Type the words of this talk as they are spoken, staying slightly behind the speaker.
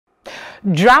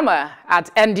Drama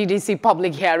at NDDC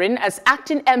public hearing as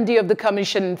acting MD of the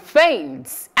commission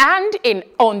faints, and in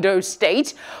Ondo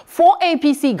State, 4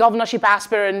 APC governorship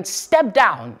aspirants step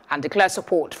down and declare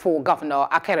support for Governor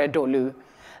Akeredolu.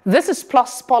 This is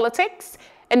Plus Politics,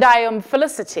 and I am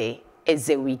Felicity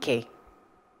Ezewuike.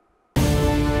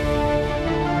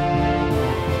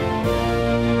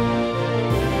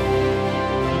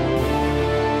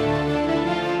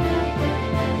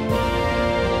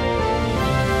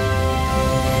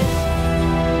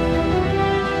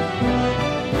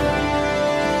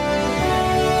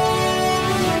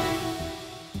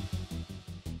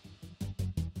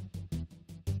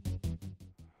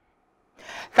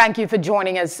 Thank you for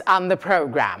joining us on the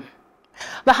program.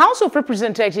 The House of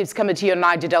Representatives Committee on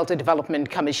Niger Delta Development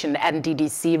Commission,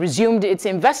 NDDC, resumed its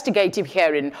investigative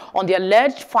hearing on the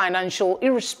alleged financial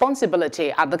irresponsibility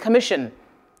at the commission.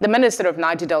 The Minister of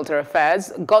Niger Delta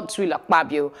Affairs, Godswill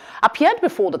Akpabio, appeared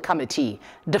before the committee,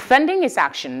 defending his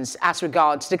actions as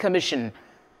regards the commission.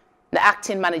 The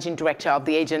acting managing director of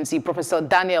the agency, Professor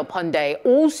Daniel Pondei,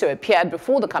 also appeared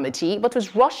before the committee but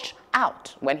was rushed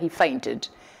out when he fainted.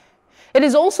 It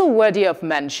is also worthy of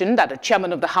mention that the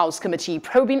chairman of the House Committee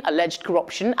probing alleged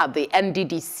corruption at the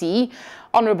NDDC,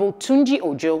 Honorable Tunji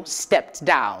Ojo, stepped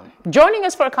down. Joining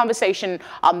us for a conversation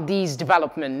on these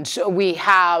developments, we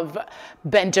have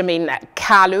Benjamin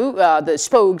Kalu, the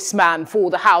spokesman for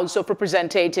the House of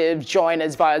Representatives, join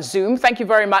us via Zoom. Thank you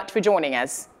very much for joining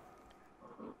us.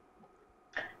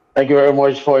 Thank you very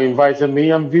much for inviting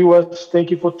me, and viewers,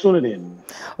 thank you for tuning in.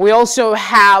 We also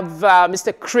have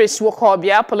Mr. Chris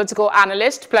Wakobia, political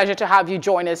analyst. Pleasure to have you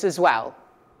join us as well.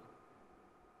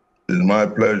 It's my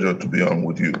pleasure to be on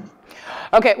with you.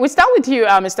 Okay, we start with you,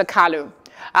 Mr. Kalu.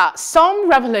 Some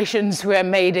revelations were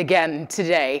made again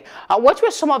today. What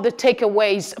were some of the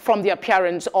takeaways from the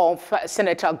appearance of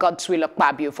Senator Godswill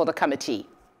Akpabio for the committee?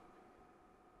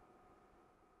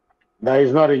 That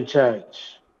he's not in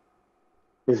charge.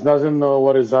 He doesn't know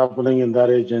what is happening in that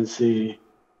agency.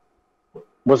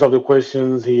 Most of the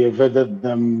questions, he evaded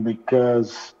them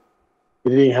because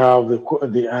he didn't have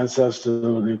the answers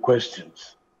to the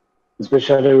questions,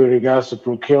 especially with regards to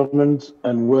procurement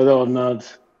and whether or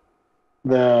not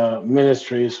the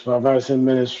ministries, supervising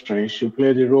ministry, should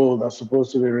play the role that's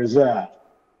supposed to be reserved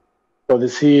for the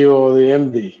CEO or the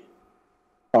MD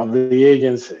of the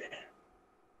agency.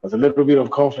 There's a little bit of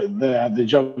conflict there. The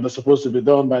job that's supposed to be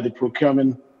done by the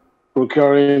procuring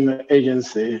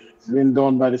agency is being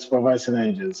done by the supervising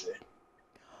agency.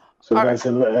 So there's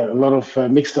a lot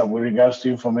of mixed up with regards to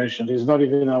information. He's not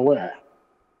even aware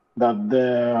that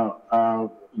the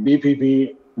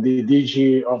BPP, the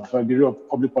DG of Bureau of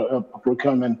Public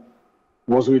Procurement,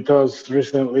 was with us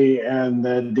recently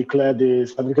and declared the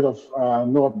certificate of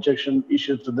no objection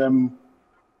issued to them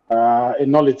a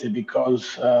nullity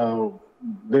because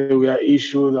they were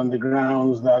issued on the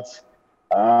grounds that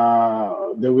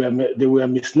they were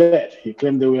misled. He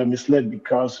claimed they were misled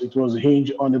because it was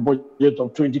hinged on a budget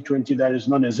of 2020 that is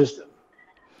non-existent.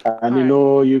 And you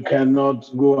know, you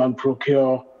cannot go and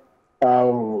procure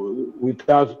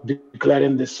without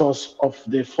declaring the source of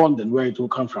the funding, where it will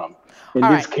come from. In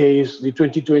this case, the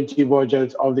 2020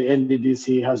 budget of the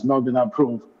NDDC has not been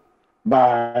approved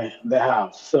by the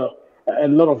House. So a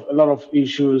lot of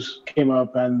issues came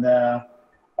up, and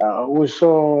we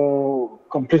saw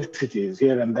complexities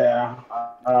here and there.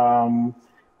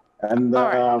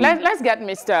 Let's get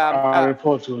Mr. Our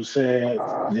report will say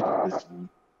this.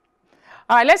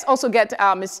 All right, let's also get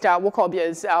Mr.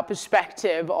 Wakobia's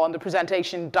perspective on the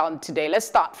presentation done today. Let's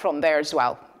start from there as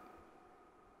well.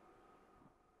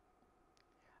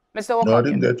 Mr. Wakobia. No, I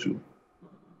didn't get you.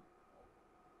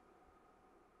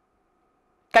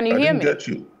 Can you hear me? I didn't get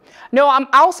you. No, I'm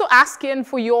also asking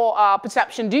for your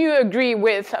perception. Do you agree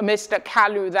with Mr.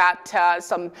 Kalu that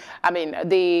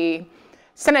the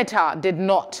senator did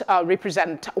not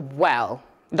represent well?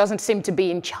 Doesn't seem to be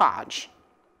in charge.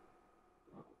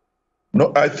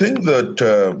 No, I think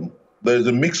that there's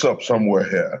a mix-up somewhere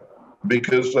here,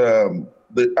 because the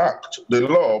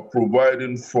law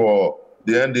providing for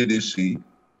the NDDC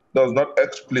does not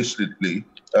explicitly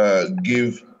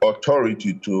give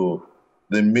authority to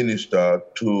the minister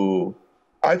to.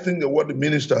 I think that what the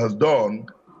minister has done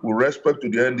with respect to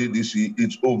the NDDC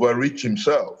is overreach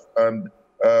himself. And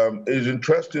it's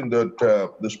interesting that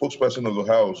the spokesperson of the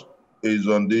House is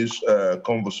on this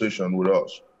conversation with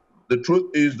us. The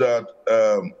truth is that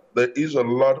there is a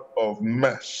lot of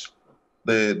mess.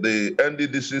 The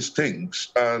NDDC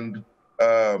stinks, and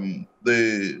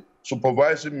the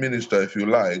supervising minister, if you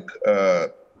like,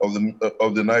 of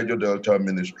the Niger Delta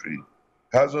Ministry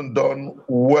hasn't done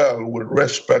well with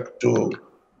respect to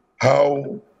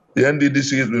how the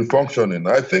NDDC has been functioning.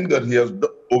 I think that he has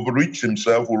overreached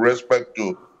himself with respect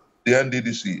to the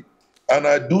NDDC. And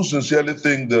I do sincerely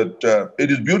think that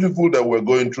it is beautiful that we're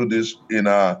going through this in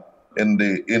our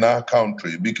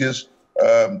country, because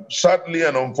sadly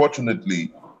and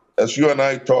unfortunately, as you and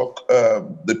I talk,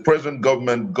 the present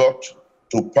government got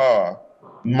to power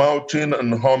mouthing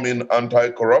and humming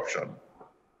anti-corruption.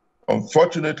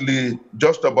 Unfortunately,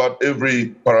 just about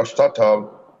every parastatal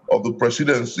of the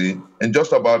presidency and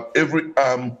just about every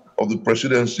arm of the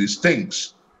presidency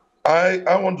stinks. I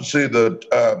want to say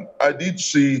that I did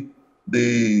see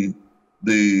the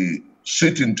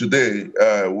sitting today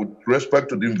with respect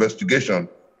to the investigation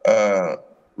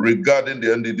regarding the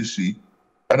NDDC,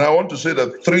 and I want to say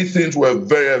that three things were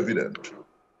very evident.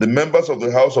 The members of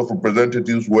the House of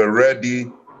Representatives were ready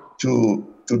to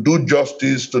do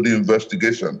justice to the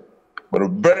investigation. But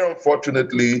very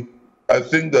unfortunately, I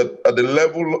think that at the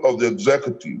level of the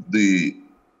executive, the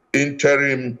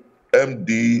interim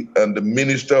MD and the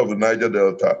minister of the Niger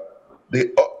Delta, they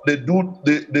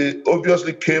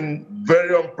obviously came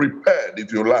very unprepared,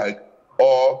 if you like,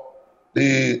 or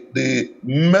the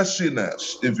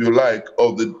messiness, if you like,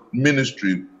 of the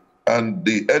ministry and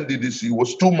the NDDC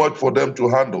was too much for them to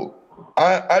handle.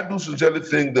 I do sincerely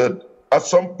think that at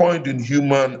some point in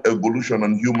human evolution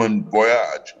and human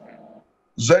voyage,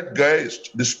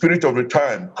 Zeitgeist, the spirit of the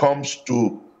time, comes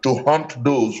to hunt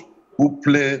those who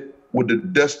play with the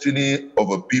destiny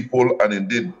of a people and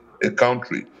indeed a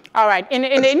country. All right. In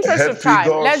the interest of time,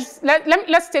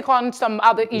 let's take on some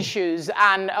other issues,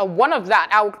 and one of that,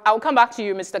 I'll come back to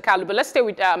you, Mr. Kalu, but let's stay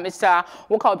with Mr.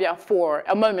 Akpabio for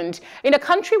a moment. In a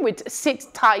country with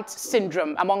sit-tight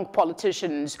syndrome among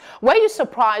politicians, were you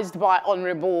surprised by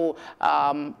Honorable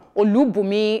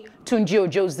Olubunmi Tunji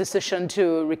Ojo's decision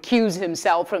to recuse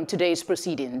himself from today's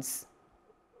proceedings?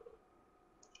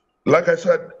 Like I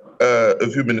said a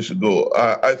few minutes ago,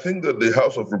 I think that the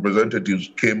House of Representatives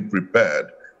came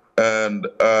prepared. And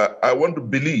I want to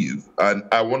believe and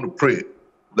I want to pray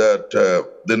that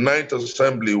the Ninth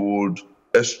Assembly would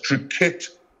extricate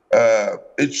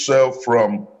itself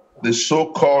from the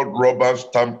so-called rubber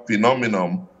stamp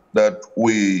phenomenon that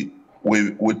we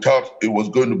thought it was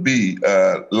going to be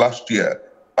last year.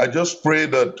 I just pray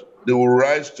that they will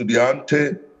rise to the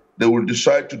ante. They will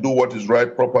decide to do what is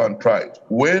right, proper, and right.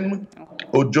 When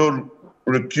Ojo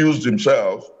recused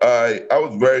himself, I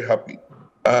was very happy.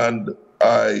 And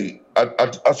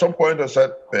at some point I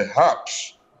said,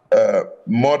 perhaps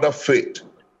Mother Fate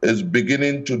is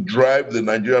beginning to drive the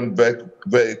Nigerian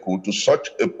vehicle to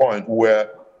such a point where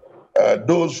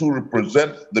those who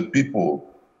represent the people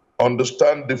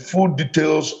understand the full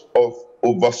details of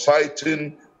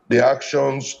oversighting the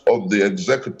actions of the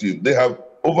executive. They have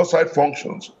oversight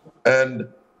functions. And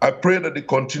I pray that they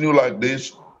continue like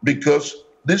this, because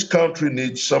this country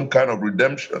needs some kind of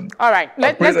redemption. All right,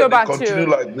 let's go back to... continue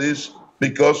like this,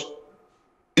 because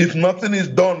if nothing is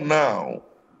done now,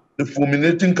 the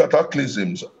fulminating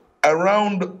cataclysms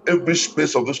around every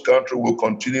space of this country will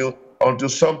continue until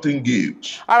something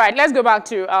gives. All right, let's go back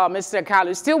to Mr.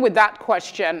 Kalu. Still with that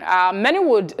question, many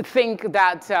would think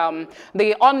that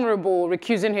the Honorable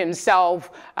recusing himself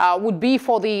would be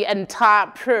for the entire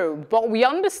probe, but we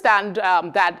understand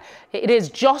that it is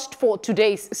just for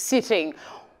today's sitting.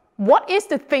 What is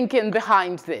the thinking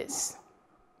behind this?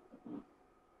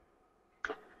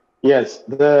 Yes,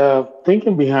 the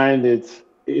thinking behind it,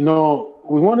 you know,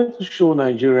 we wanted to show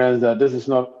Nigerians that this is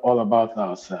not all about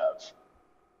ourselves.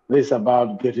 This is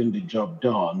about getting the job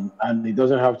done, and it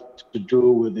doesn't have to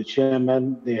do with the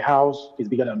chairman. The House is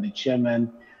bigger than the chairman,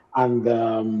 and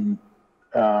the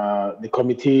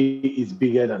committee is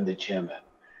bigger than the chairman.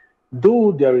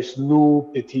 Though there is no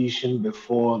petition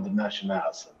before the National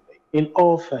Assembly, in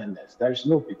all fairness, there is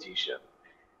no petition.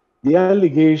 The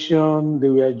allegation, they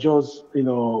were just, you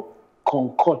know,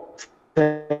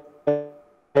 concocted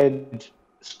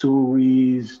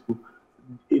stories to,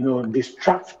 you know,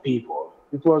 distract people.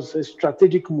 It was a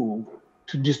strategic move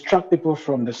to distract people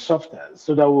from the substance,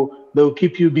 so that they'll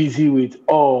keep you busy with,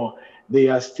 oh, they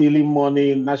are stealing money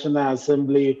in National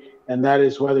Assembly, and that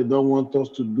is why they don't want us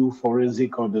to do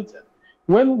forensic auditing.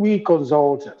 When we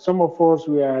consulted, some of us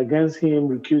were against him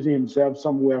recusing himself,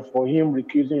 some were for him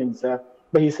recusing himself.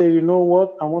 But he said, you know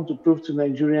what? I want to prove to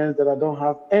Nigerians that I don't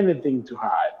have anything to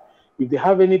hide. If they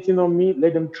have anything on me,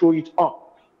 let them throw it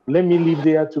up. Let me live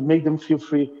there to make them feel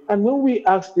free. And when we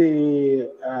asked the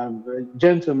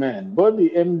gentleman, both the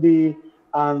MD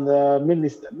and the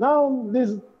minister, now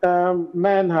this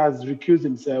man has recused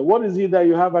himself. What is it that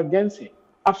you have against him?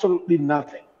 Absolutely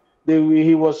nothing.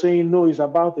 he was saying, no, it's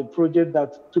about a project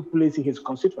that took place in his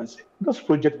constituency. This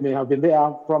project may have been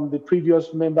there from the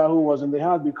previous member who was in the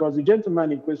House, because the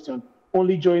gentleman in question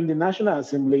only joined the National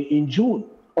Assembly in June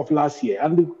of last year.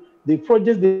 And the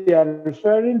project they are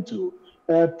referring to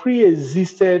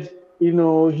pre-existed,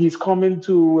 his coming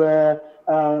to,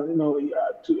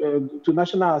 to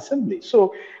National Assembly.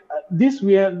 So we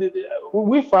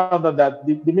found that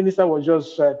the minister was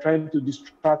just trying to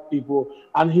distract people,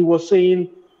 and he was saying,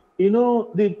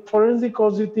 the forensic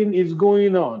auditing is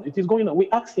going on. It is going on. We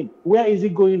asked him, where is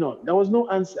it going on? There was no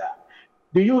answer.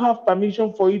 Do you have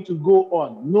permission for it to go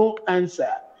on? No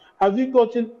answer. Have you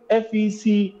gotten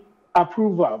FEC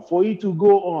approval for it to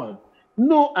go on?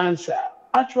 No answer.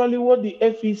 Actually, what the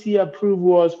FEC approved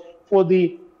was for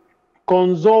the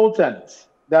consultant,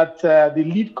 the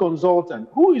lead consultant,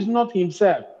 who is not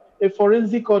himself a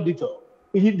forensic auditor.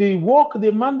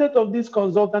 The mandate of this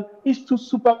consultant is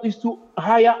to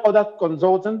hire other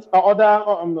consultants or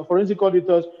other forensic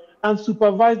auditors and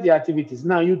supervise the activities.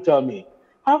 Now you tell me,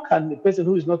 how can a person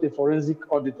who is not a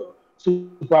forensic auditor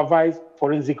supervise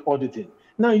forensic auditing?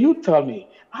 Now you tell me,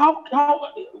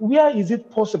 where is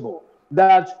it possible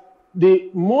that the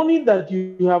money that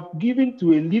you have given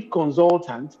to a lead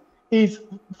consultant is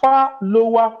far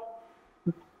lower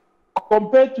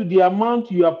compared to the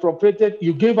amount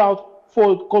you gave out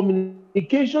for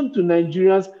communication to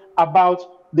Nigerians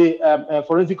about the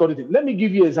forensic auditing? Let me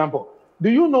give you an example. Do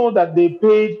you know that they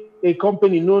paid a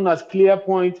company known as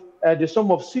ClearPoint the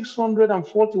sum of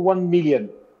 641 million,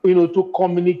 to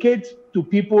communicate to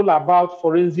people about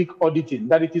forensic auditing,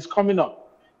 that it is coming up?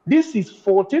 This is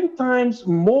 14 times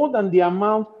more than the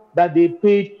amount that they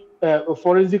paid a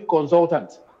forensic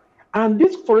consultant. And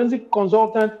this forensic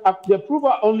consultant, the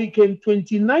approval only came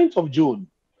 29th of June.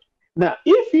 Now,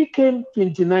 if he came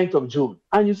 29th of June,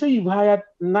 and you say you've hired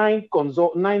 9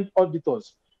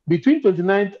 auditors between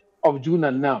 29th of June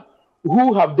and now,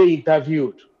 who have they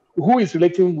interviewed? Who is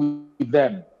relating with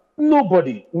them?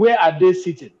 Nobody. Where are they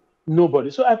sitting? Nobody.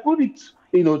 So I put it,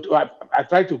 I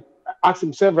tried to ask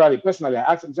him severally, personally,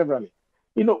 I asked him severally,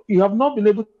 you have not been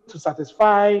able to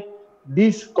satisfy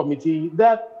this committee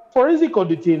that forensic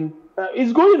auditing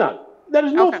is going on. There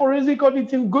is no forensic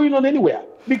auditing going on anywhere,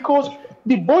 because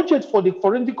the budget for the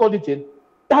forensic auditing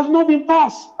has not been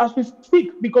passed as we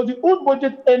speak, because the old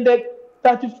budget ended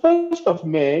 31st of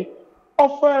May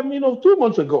of 2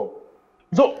 months ago.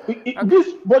 So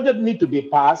this budget needs to be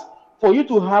passed for you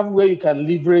to have where you can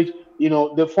leverage,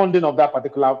 the funding of that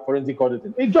particular forensic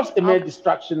auditing. It's just a mere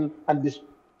distraction and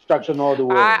distraction all the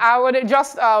way. I would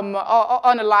just,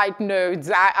 on a light note,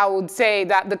 I would say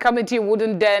that the committee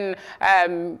wouldn't then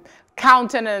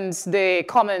countenance the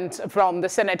comment from the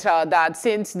senator that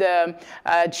since the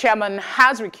chairman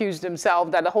has recused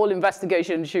himself, that the whole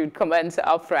investigation should commence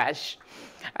afresh.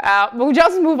 We'll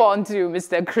just move on to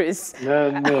Mr. Chris.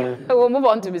 We'll move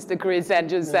on to Mr. Chris and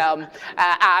just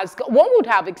ask, one would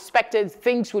have expected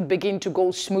things would begin to go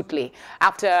smoothly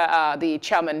after the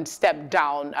chairman stepped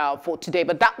down for today,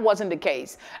 but that wasn't the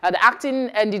case. The acting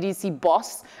NDDC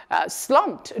boss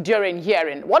slumped during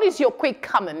hearing. What is your quick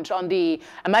comment on the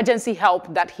emergency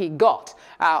help that he got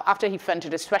after he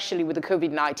fainted, especially with the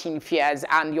COVID-19 fears,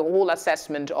 and your whole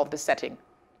assessment of the setting?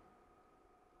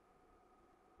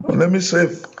 Well, let me say,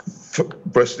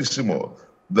 Prestissimo,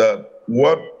 that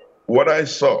what I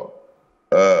saw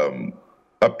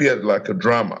appeared like a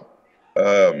drama.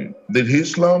 Did he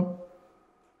slump?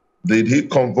 Did he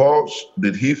convulse?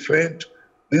 Did he faint?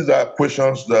 These are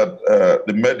questions that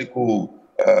the medical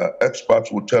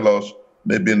experts will tell us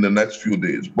maybe in the next few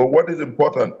days. But what is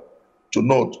important to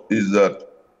note is that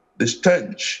the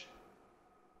stench,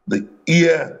 the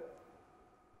ear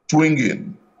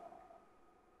twinging,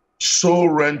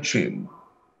 soul-wrenching,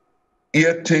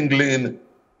 ear-tingling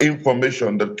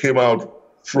information that came out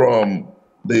from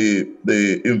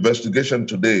the investigation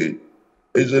today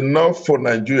is enough for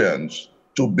Nigerians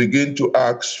to begin to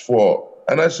ask for,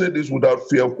 and I say this without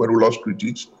fear of querulous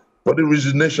critics, for the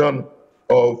resignation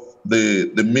of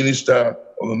the minister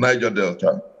of the Niger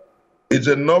Delta. It's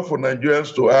enough for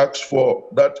Nigerians to ask for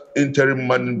that interim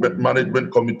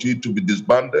management committee to be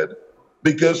disbanded,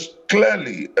 because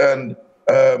clearly, and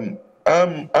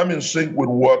I'm in sync with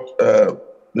what the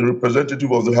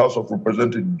representative of the House of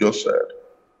Representatives just said.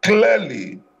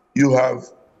 Clearly, you have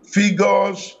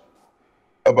figures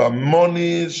about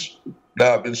monies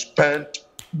that have been spent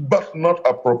but not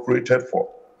appropriated for.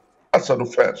 That's an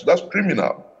offense. That's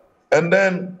criminal. And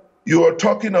then you are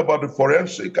talking about the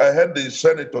forensic. I heard the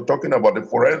senator talking about the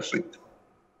forensic,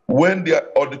 when the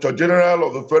Auditor General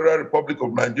of the Federal Republic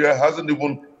of Nigeria hasn't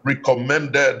even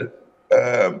recommended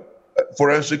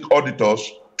forensic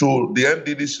auditors to the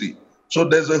NDDC. So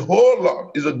there's a whole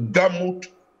lot. It's a gamut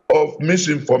of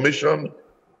misinformation.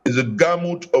 It's a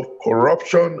gamut of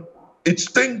corruption. It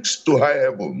stinks to high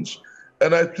heavens.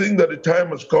 And I think that the time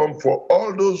has come for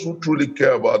all those who truly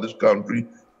care about this country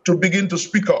to begin to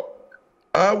speak up.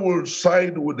 I will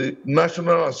side with the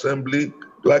National Assembly,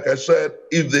 like I said,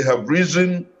 if they have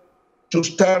reason to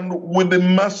stand with the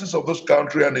masses of this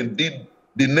country and indeed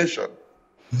the nation.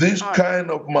 This kind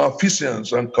of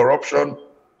malfeasance and corruption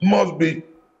must be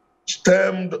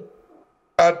stemmed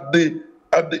at the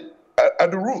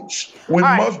roots. We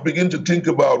must begin to think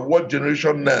about what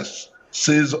Generation Next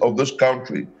says of this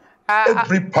country.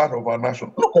 Every part of our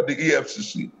nation. Look at the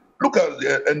EFCC. Look at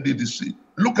the NDDC.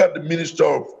 Look at the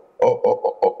Minister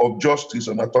of Justice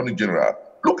and Attorney General.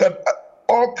 Look at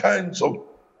all kinds of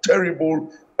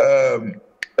terrible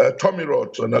tummy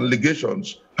rods and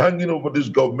allegations hanging over this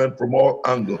government from all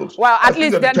angles. Well, at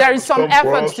least there is some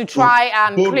efforts to try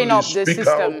and clean up the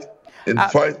system. And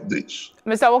fight this.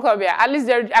 Mr. Akpabio, at least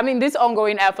this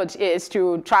ongoing effort is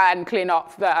to try and clean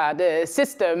up the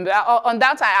system. On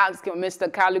that, I ask Mr.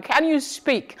 Kalu, can you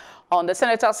speak on the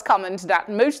senator's comment that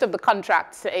most of the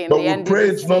contracts in the NDDC... But we pray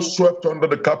it's not swept under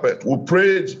the carpet. We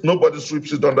pray nobody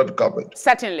sweeps it under the carpet.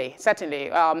 Certainly,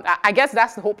 certainly. I guess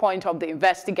that's the whole point of the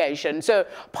investigation. So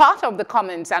part of the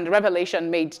comments and the revelation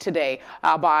made today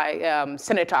by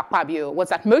Senator Akpabio was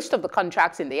that most of the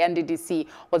contracts in the NDDC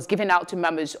was given out to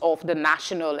members of the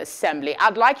National Assembly.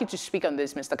 I'd like you to speak on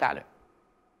this, Mr. Kalu.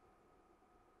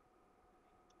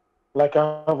 Like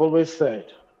I've always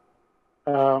said,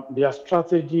 their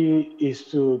strategy is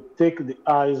to take the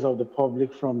eyes of the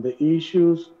public from the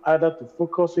issues, either to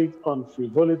focus it on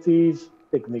frivolities,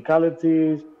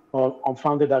 technicalities, or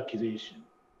unfounded accusation.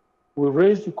 We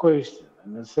raised the question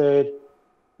and I said,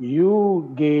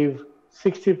 you gave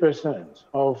 60%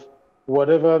 of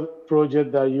whatever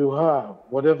project that you have,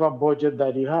 whatever budget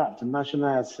that you have to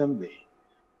National Assembly.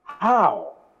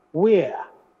 How? Where?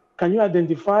 Can you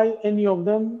identify any of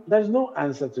them? There's no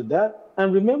answer to that.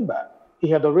 And remember, he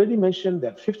had already mentioned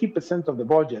that 50% of the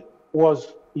budget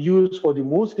was used for the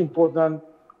most important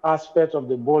aspect of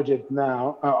the budget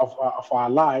now, of our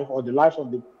life, or the lives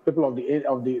of the people of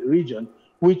the region,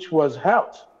 which was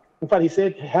health. In fact, he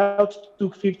said health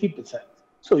took 50%.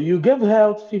 So you gave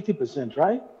health 50%,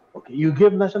 right? Okay, you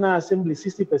gave National Assembly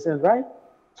 60%, right?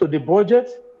 So the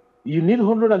budget, you need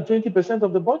 120%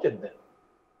 of the budget then.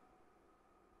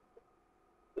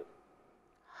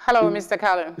 Hello, Mr.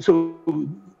 Kalu. So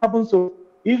happens so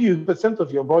if you percent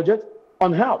of your budget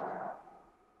on health,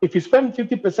 if you spend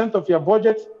 50% of your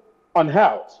budget on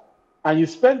health, and you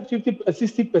spend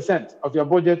 60% of your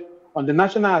budget on the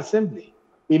National Assembly,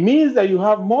 it means that you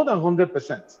have more than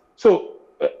 100%. So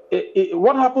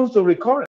what happens to recurrence?